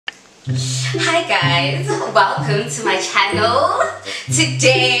Hi guys, welcome to my channel.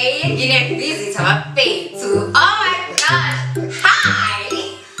 Today, you know, this is our face. Oh my gosh, hi!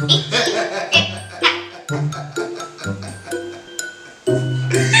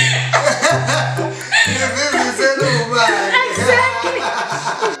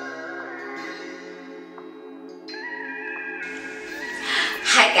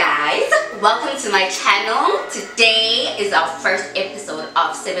 Hi guys, welcome to my channel. Today is our first episode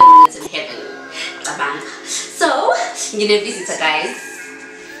of 7 Minutes in Heaven. So, visitor guys.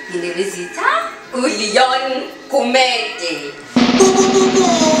 Visitor Leon Gumede.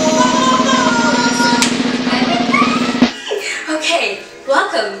 Okay,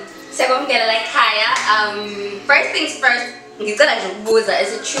 welcome. So I'm gonna like Kaya. First things first, is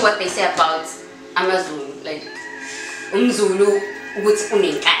it true what they say about Amazon? Like yomZulu ukuthi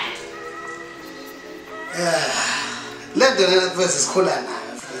unenkani. Le nto lena mfethu sikhula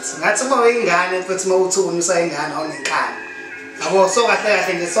nayo mfethu. Ngathi uma uyingane mfethu uma uthi usayingane awunenkani. Yabo so kahle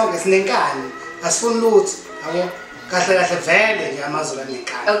kahle nje sonke sinenkani. Asifuni lutho. Yabo kahle kahle vele nje amaZulu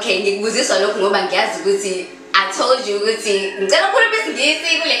anenkani. Okay, ngikubuziswa lokho ngoba ngiyazi ukuthi I told you ukuthi ngicela ukukhuluma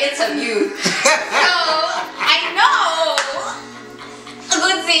isiNgisi kule interview. So, I know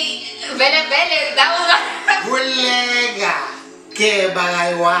ukuthi vele that Kulega ke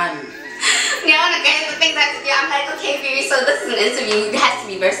bagaywan. guys, the things that I'm like, okay, baby, so this is an interview. It has to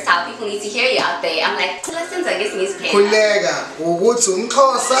be versatile. People need to hear you out there. I'm like, listen, I guess needs pain. Kulega ukuthi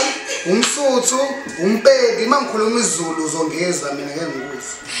umXhosa, umSuthu, uMpedi mangikhuluma isiZulu uzongezwa mina ke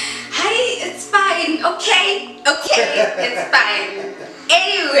ngikuthi. Hi, it's fine. Okay, it's fine.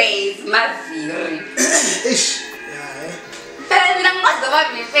 Anyways, Maviri. Ish. But I mean, I'm not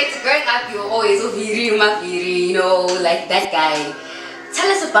about my face. Growing up, you were always Maviri, you know, like that guy.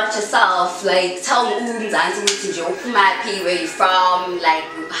 Tell us about yourself. Like, tell me where you're from. Like,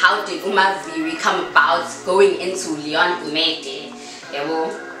 how did Maviri come about going into Leon Gumede?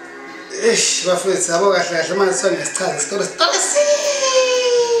 Yabo. Ish, bafethu yabo kahle kahle manje sonichaza isitori side.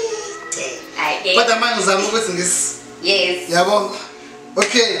 Kodwa manje ngizama ukuthi Yes. Yabo.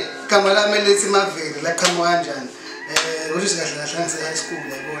 Okay, igama lami lithi Maviri, la qhamuka kanjani? Ukuthi kahle kahle ngise high school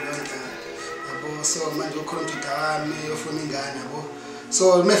yabo lonke. Yabo so manje ukhona uDida wami ofuna ingane yabo.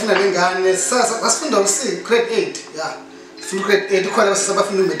 So mefuna lengane sasifunda u6 grade 8, yeah. Full grade 8 ukhona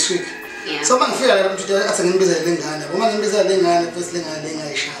abafunda matric. Yeah. So mangifika la uDida athi ngibizele lengane. Uma ngibizele lengane bese lengane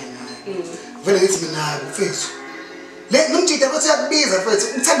lengayishaya naye. Vele ngithi mina mfethu. Le nomjida bathi yakubiza mfethu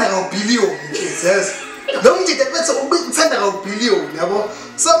uthanda kaBillion mfethu, yes. Lo mjida mfethu uthanda kaBillion yabo.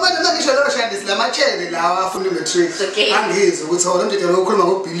 So manje mangisho lo shandisi lamachele lawa afunda matric. Angizwe ukuthi lo mjida lo ukhuluma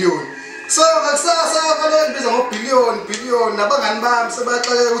ngoBillion. So ngakusasa vele ngibiza ngoBillion nabangani bami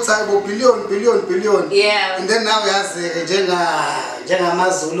sebaxakeka ukuthi hayi Billion. Yeah. And then now yazi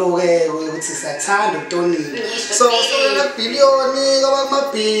njengamaZulu ke ukuthi siyathanda ukutonini. So la Billion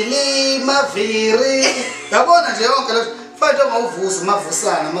kwamabhili Maviri. Yabona nje yonke lo mfethu ngawuvusa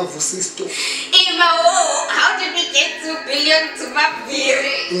mavusisito. How did we get to Billion to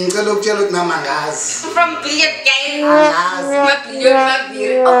Maviri? Ngicela ukutshela ukuthi nami angazi. From Billion guys,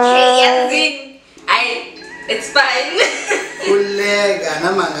 Maviri. Okay, yes, it's fine. Kulega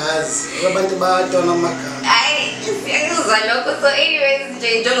nami angazi. Abantu bayatona amagama. Siyakuzwa lokho. So anyways,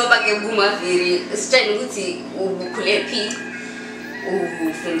 njengoba ke uMaviri, sitshela ukuthi ubukhule phi,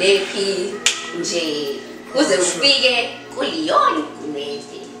 ufunde phi nje uze ufike kuLeon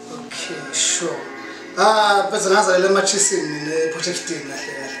Gumede. Okay, sure. Bese ngazalelwa eMachisini nePortshepstone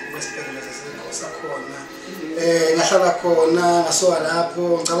kahle kahle kwesibhedlela sakhona. Ngahlala khona ngasoka lapho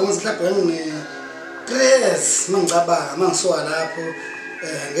ngicabanga ukuthi mhlawumbe ngine stress mangicabanga mangisoka lapho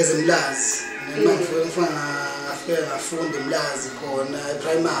ngezemlazi ngifuna ngafunda emlazi khona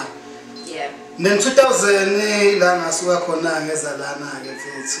eprimary. Yeah. Then 2000 la ngasuka khona ngeza lana ke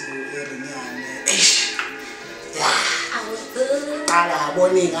mfethu eRinyane.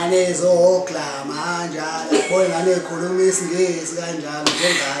 Abona ingane ezogla manje abona ingane ekhuluma isiNgisi kanjalo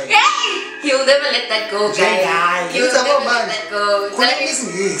njengayo. He'll never let that go, guys. He'll never let that go. Khuluma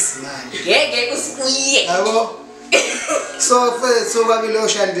isiNgisi manje. Ngeke usibuye. Yabo. So first babilo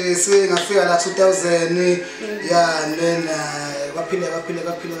shandisi ngafika la 2000 yeah, and then baphile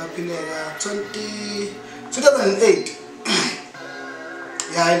 2008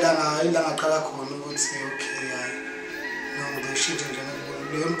 yeah ilanga qala khona ukuthi okay hayi no ngishintshe nje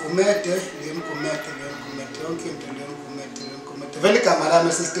Leon Gumede yonke into Leon Gumede vele igama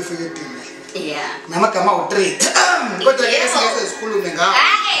lami sesitifiketini. Yeah. Namagama u3 kodwa ke sikhulume ngawo.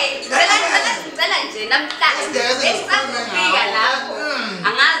 Hayi ngicela nje namhlanje esifika lapho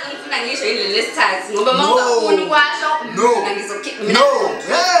angazi ngifuna ngisho indlela lesithathu ngoba mawungafuni ukwasho mina ngizokhipha mina.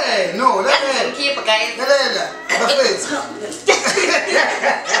 no, keep guys.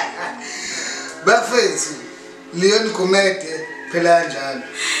 Bafethu Leon Gumede phela kanjalo.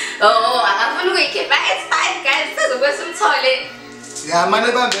 Oh, akafuna ukuyikhipha. It's fine guys. Sizokwe simthole. Yeah,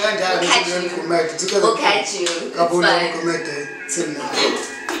 manje bambe kanjalo Leon Gumede. Okay, you. Kabu Leon Gumede till now.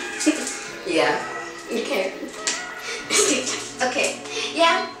 Yeah. Okay. Okay.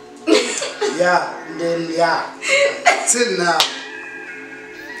 Yeah. Yeah, then yeah. Till now.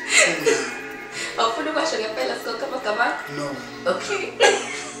 Awufuna ukwasho ngempela sonke amagama? No. Okay.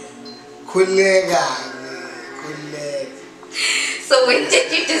 Khuleka. So when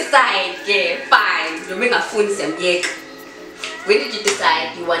did you decide, fine, when did you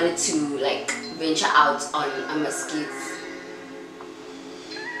decide you wanted to like venture out on skits?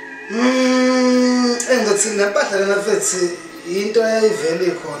 Engathi ngaphatha na mfethu into ayivele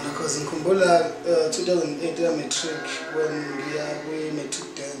ikhona because ngikhumbula 2008 matric when ngiya kwi matric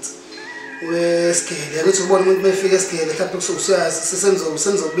dance wesigele ukuthi ubone umuntu befika esigele mhlawumbe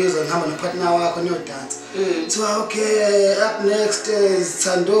senzobizwa ngihamba nopartner wakho niyo dance so okay up next is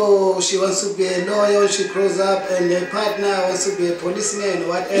Thando. She wants to be a lawyer when she grows up and her partner wants to be a policeman or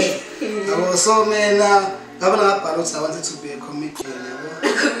whatever. So mina ngabona ngabhala ukuthi I wanted to be a comedian.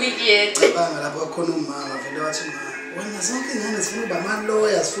 Comedian. Cabanga lapho khona umama vele wathi wena zonke ingane zifuna ukuba ama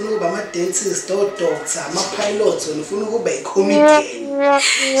lawyers, zifuna ukuba ama dentists, doctors, ama pilots, wena ufuna ukuba a comedian.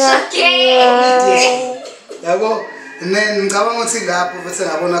 Okay. Yabo, then ngicabanga ukuthi lapho bese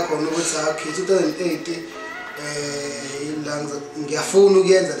ngabona khona ukuthi okay 2008 ngiyafuna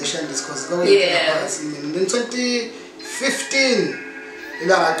ukuyenza le shandis cause mina then 2015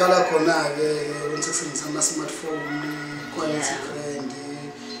 ila ngaqala khona ke ngisebenzisa ama smartphone quality friend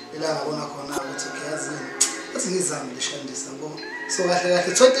ila ngabona khona ukuthi okay yazi athi ngizame le shandis yabo so kahle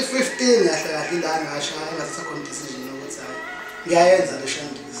 2015 kahle ila ngasha ngathatha khona decision ukuthi hayi ngiyayenza le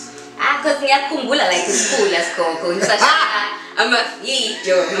shandis because ngiyakhumbula like school lesikoko ngisasha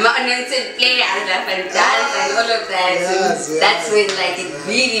ama-video ama-announced players and dance and all of that. That's when like it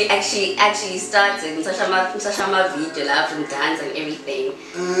really actually started. Ngisasha ama-video lapho and dance and everything.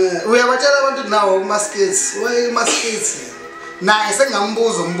 Uyabatshela abantu nawo kuma-skits, ma-skits naye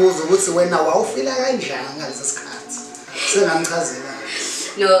sengambuza umbuzo ukuthi wena wawufila kanjani ngalesi sikhathi sengamchazela.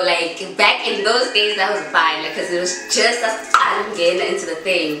 No, like back in those days that was fine because it was just us getting into the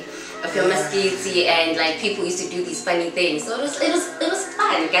thing of your skits and like people used to do these funny things. So it was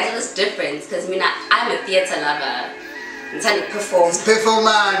fun, guys. It was different because I'm a theater lover. I'm trying to perform.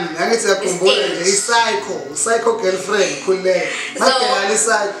 Performance. I need to perform. Psycho girlfriend. Cool. Guys.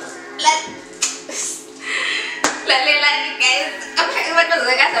 Okay, what was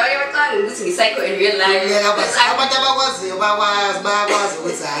the guys? I was going psycho in real life. Yeah, but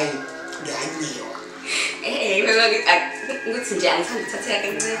hey, we're going to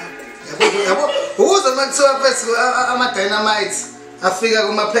who's the man to I'm a dynamite? I figure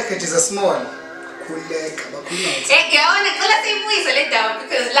my packages are small. Hey, I want to let down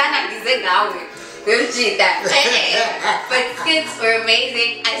because Lana is a now. But skits were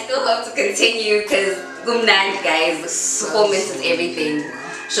amazing. I still hope to continue because Gumede guys, performance is everything.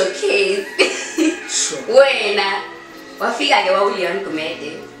 Showcase. When Leon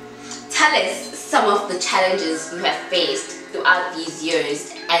Gumede, tell us some of the challenges you have faced throughout these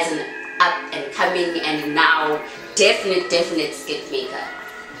years as an up and coming and now definite skit maker.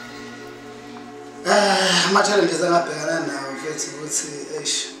 My challenges are now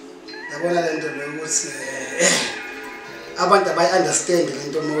yabona lento lokuthi abantu abayi-understand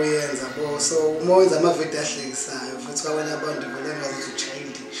lento moyenza bo so moyenza ama-video ahlekisayo futhi kwabanye abantu vele ngazuthi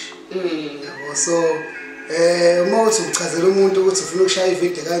childish yabo so uma uthi uchazela umuntu ukuthi ufuna ukushaya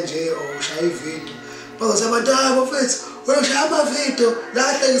ivideo kanje or ushaya ivideo bazothi abantu bafethu wena ushaya ama-video la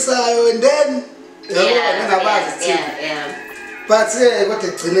ahlekisayo and then ngingabazi but kodwa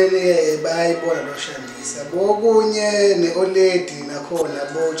ekugcineni bayayibona loshandisa bokunye ne-oledi nakhona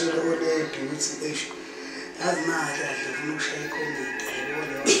botshela oledi ukuthi yazi manje kahle ufuna ukushaya ikomedi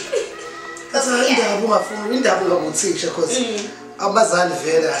ayibona indaba ungakuthisha because abazali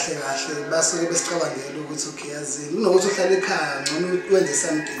vele kahle basuke besicabangela ukuthi okay yazini kunokuthi uhlale ekhaya ngcono wenze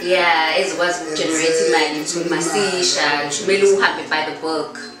something ezokwazi ukugenerate imali masisha kumele uhambe by the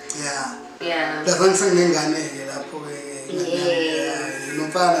book lapha ngisenginengane-ke lapho-ke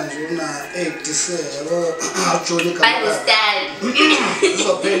nomfana nje una-8 yabo ajoni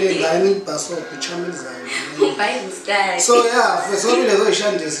izophela ingane ibhasobhi ichamelizayo so yeah sobile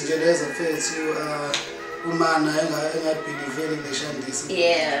zoyishandisi nje lezo fethu umana engabhiliveli ngeshandisi.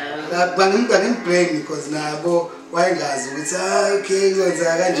 Yeah. Bangimblame because nabo wayengazi ukuthi okay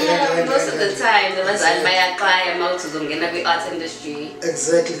kwenza kanje kanje. Most of the time abazali bayaqaya mawuthi uzongena kwi-art industry.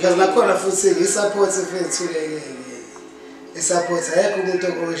 Exactly. Because nakhona futhi i-support fethu i-support ayekho umuntu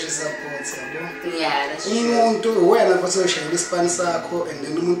okosha i-support yabo. Yeah, that's true. Umuntu wena futhi oyishayela ispan sakho and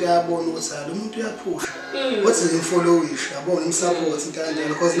then umuntu uyabona ukuthi lo muntu uyaphusha. What's the followish yabona im-support into kanjalo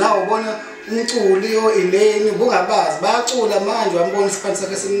because now ubona umculi Elaine bungabazi bayacula manje wambona ispan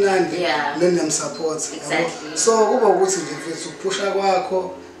sakhe simnandi then yam-support. Exactly. So kuba ukuthi nje mfethu ukuphusha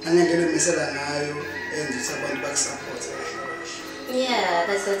kwakho nangendlela emisela ngayo enza ukuthi abantu bakusupport. Yeah,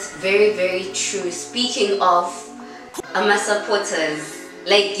 that's very, very true. Speaking of my supporters,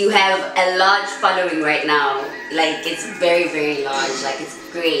 like you have a large following right now. Like it's very, very large. Like it's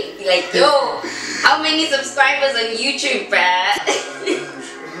great. Like yo, how many subscribers on YouTube, bruh?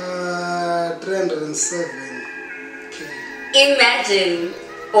 307K. Imagine.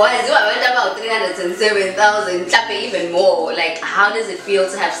 Was I went about 307,000, even more. Like how does it feel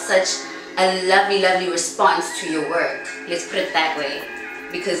to have such a lovely response to your work? Let's put it that way,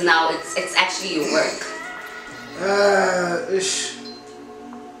 because now it's actually your work.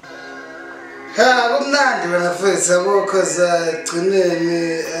 Kumnandi wena mfethu yabo because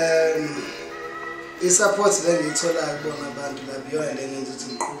gcineni i-support le ngiyitholayo kubona abantu la beyond le ngenza ukuthi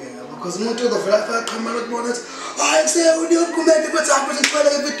ngiqhubeke yabo because umuntu uzovela afaqhamela ukubona ukuthi hayi kuseya uLeon Gumede futhi apho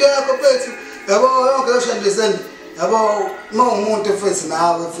siqhubeka ivideo yakho mfethu yabo yonke lo shandiseni yabo umuntu mfethu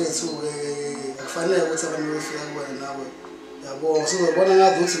nawe mfethu akufanele ukuthi abantu befika kubona nawe yabo sizobona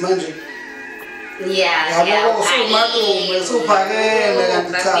ngathi ukuthi manje Yeah. Usuphakeme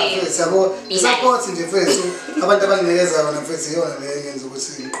kanti cha mfethu yabo support nje mfethu abantu abanginikeza yona mfethu iyona le engenza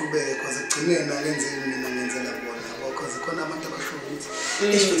ukuthi ngiqhubeke because egcineni angenzeni mina ngenzela bona yabo because khona abantu abasho ukuthi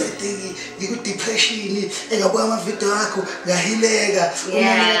esifuna idingi ngiku-depression engabuka amavidiyo akho ngahileka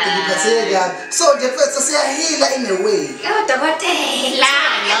uma ngiphatheke kabi so nje mfethu siyahila in a way. Dokotela.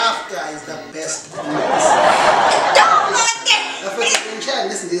 Laughter is the best.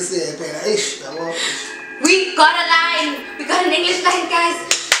 We got a line. We got an English line, guys.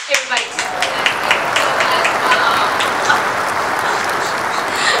 Everybody.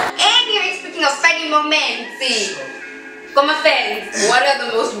 And you're speaking of funny moments. See, for my fans, what are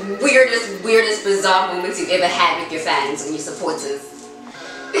the most weirdest, bizarre moments you've ever had with your fans and your supporters?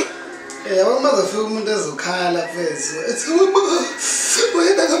 Yeah, my mother filmed as a car like this. It's a woman.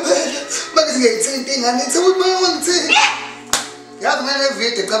 Wait a minute. But it's getting thing and it's a woman thing. Yeah, the man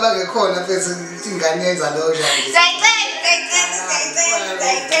every day come back a corner face and Ghanaians are low.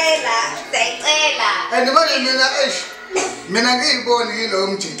 And the money mina ngiyibona yilo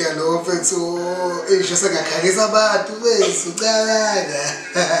umjita lo mfethu isho sengakhalisa abantu besicabanga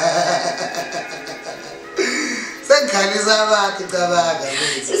sengikhalisa abantu cabanga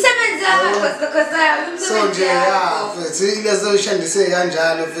mfethu Umsebenzi wakho so nje ya mfethu lezo shandise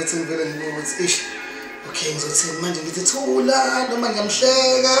kanjalo mfethu ngivele ngibuka ukuthi ish okay ngizothini manje ngithi thula noma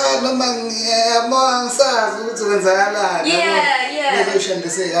ngiyamhleka noma ngisazi ukuthi wenzakalani lezo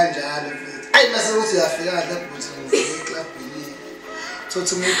shandise kanjalo mfethu ayi mase ukuthi uyafika kahle ukuthi clubini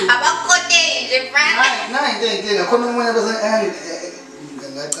sothi umuntu abakhote nje friend nayi into khona umoya bese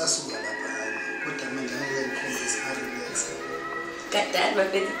ngacasuka lapha kodwa manje ngizokukhombisa relax kadad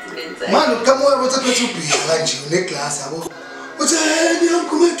bafethu manje uqhamuka ukuthi aphethe ubhiya kanje neglass yabo uthi Leon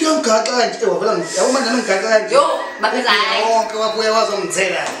Gumede uyamgaxa nje wabona yabo manje ngigaxa nje yo bafethu wonke wabuya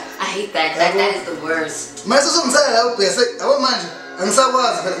wazongithela I hate that. That is the worst. Mase songithela la ubhese yabo manje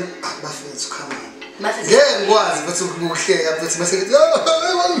angisakwazi bafethu come on ngeke ngikwazi futhi ukuhleka futhi mase ngithi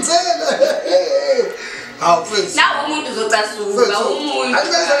wangithela hawu futhi nawo umuntu uzocasuka umuntu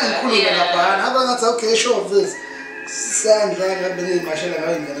angizange ngikhulume lapha hamba ngathi okay sure futhi sandla ngabe ngimashela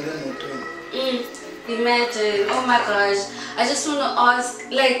ngayo ingane emotweni. Imagine, oh my gosh, I just want to ask,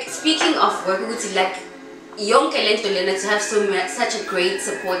 like, speaking of work, like yonke lento lena to have such a great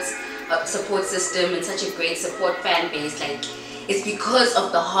support system and such a great support fan base, like it's because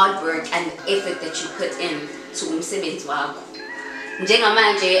of the hard work and effort that you put in to umsebenzi wakho.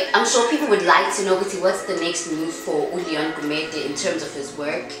 Njengamanje, I'm sure people would like to know what's the next move for Leon Gumede in terms of his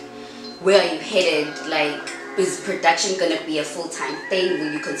work. Where are you headed? Like, is production gonna be a full-time thing?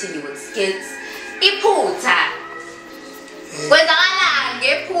 Will you continue with skits? Iphutha. Kwenzakalani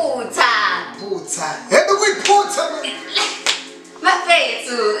ngephutha? Phutha. Yebo kuyiphutha.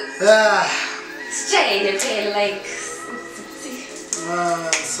 Mafethu. Sitshele phela like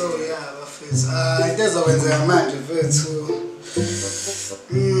so yeah, bafethu. Into ezokwenzeka manje mfethu.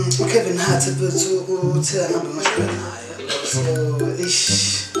 Kevin Hart mfethu uthe ngihambe ngashaya naye.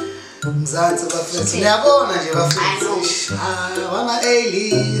 So Mzansi bafethu. Niyabona nje bafethu. Wama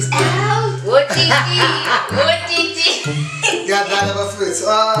A-list. Wotiti. Ngiyadlala bafethu.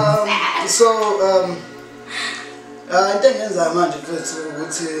 So into engenza manje mfethu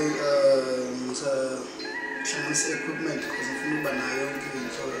ukuthi ngihlanganise equipment because ngifuna ukuba nayo yonke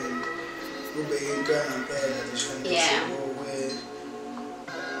into and kube into yangempela nje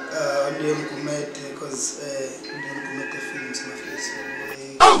Leon Gumede because Leon Gumede films bafethu.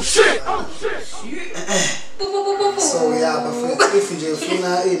 Oh shit! So yeah, bafethu if nje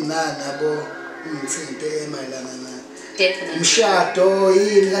ufuna inani yabo ngithinte emayelana na umshado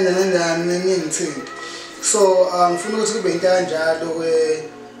yini kanjani ngithinte. So ngifuna ukuthi kube into kanjalo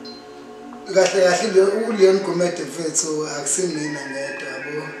kahle uLeon Gumede mfethu akusimina ngedwa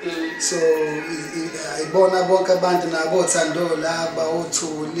yabo. So ayibona bonke abantu nabo Thando laba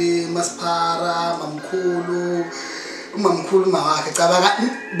uThuli Masiphara Mamkhulu uMamkhulu mawakhe cabanga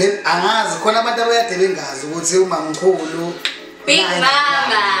angazi khona abantu abayade bengazi ukuthi uMamkhulu Big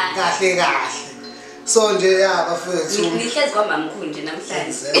Mama kahle. So nje ya bafethu nihlezi kwaMamkhulu nje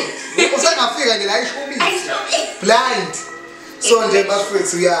namhlanje. Usengafika nje la ishubisi blind. So nje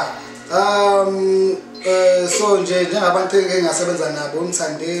bafethu ya so nje njengabantu engasebenza nabo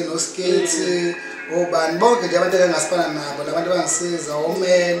uMthandeni noskits obani bonke nje abantu engasifana nabo labantu abangisiza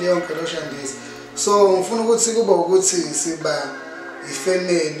omele yonke lo shandisi. So ngifuna ukuthi kube ukuthi siba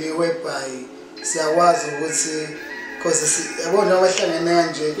ifamily whereby siyakwazi ukuthi because yabona abahlangene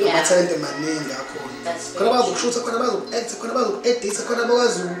kanje amathalente maningi akhona. Khona bazokushutha khona bazoku-act khona bazoku-edit khona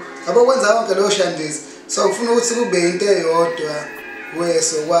abakwenza yonke lo shandisi. So ngifuna ukuthi kube into eyodwa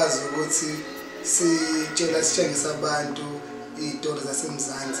wesokwazi ukuthi sitshengisa abantu izitori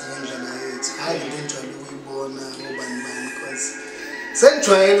zasemzansi ngendlela yethu hayi into enjalo ukuyibona ngobani because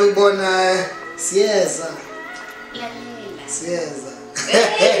sengijwayele ukubona siyeza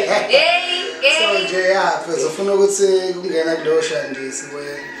so nje yapha uzofuna ukuthi kungena kulo shandisi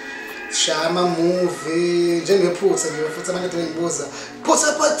shaya ama-movie njengephutha nje futhi abantu bengibuza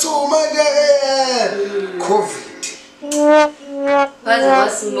phutha phathuma nje COVID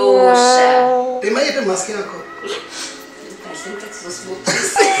wasimosha imayiphi imaski yakho kahle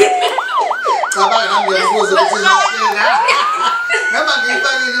cabanga nami ngiyabuza ukuthi noma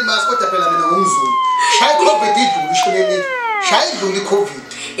ngiyifakile imaski kodwa phela mina ngumZulu shaya COVID idlule ishonelile shaya idlule iCovid.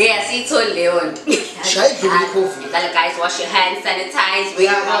 Yeah, see, it's all Leon. Guys, wash your hands, sanitize,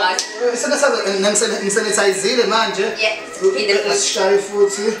 wear your mask. Sanitize manje. Yeah. Shy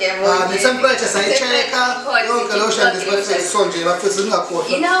futhi. The temperature sayichecka. Yonke lo shandisi bafethu so nje bafethu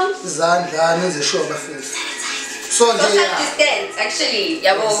ningakhohlwa. Izandla nenze sure bafethu. So nje distance actually,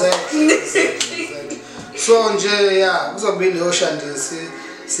 yabo. So nje yeah, kuzobe lo shandisi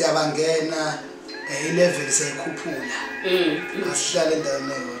siyabangena level siyikhuphula. Asihlale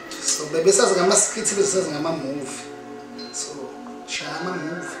endaweni eyodwa. So bebesazi ngama-skits besazi ngama-movie. So shaya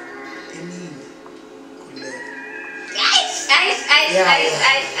ama-movie emini kuleyo.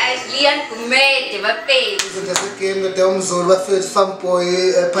 Leon Gumede bafethu. Izinto zasegame kodwa yomZulu bafethu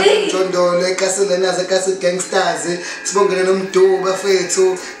Farmboy Phane Mjondolo eKasile nazo eKasile Gangsters sibongele noMdumo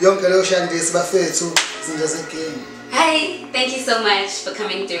bafethu yonke leyo shandisi bafethu izinto zasegame. Hi, thank you so much for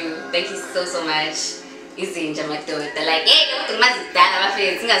coming through. Thank you so much. Izinja madoda like kodwa ngazidala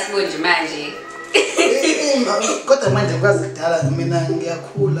bafethu singasiboni nje manje. Kodwa manje ngazidala mina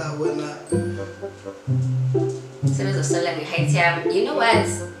ngiyakhula wena. Sebezosola nge-height yami. You know what?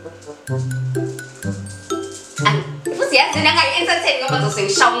 Futhi yazi nangayi-entertain ngoba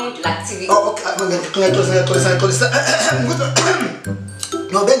zosengishawa umuntu la ku-TV. Okay, ngiyaxolisa.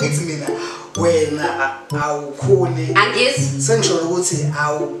 No bengithi mina wena awukhuli. Angizwa. Sengisho ukuthi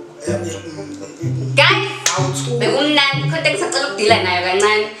guys, bekumnandi kodwa ngisacela ukudila nayo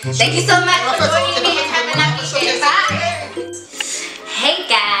kancane. Thank you so much for joining me and have a lovely day. Bye. Hey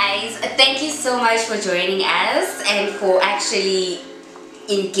guys, thank you so much for joining us and for actually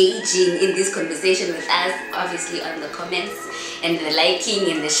engaging in this conversation with us, obviously on the comments and the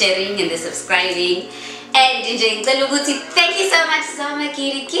liking and the sharing and the subscribing. And thank you so much, Zama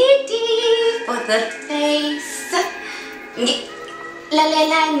Kitty Kitty, for the face.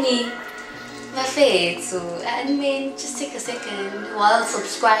 Lalelani. I mean, just take a second while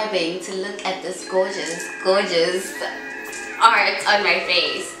subscribing to look at this gorgeous art on my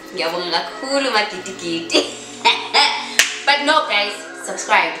face. But no guys,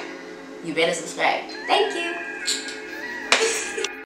 subscribe. You better subscribe. Thank you.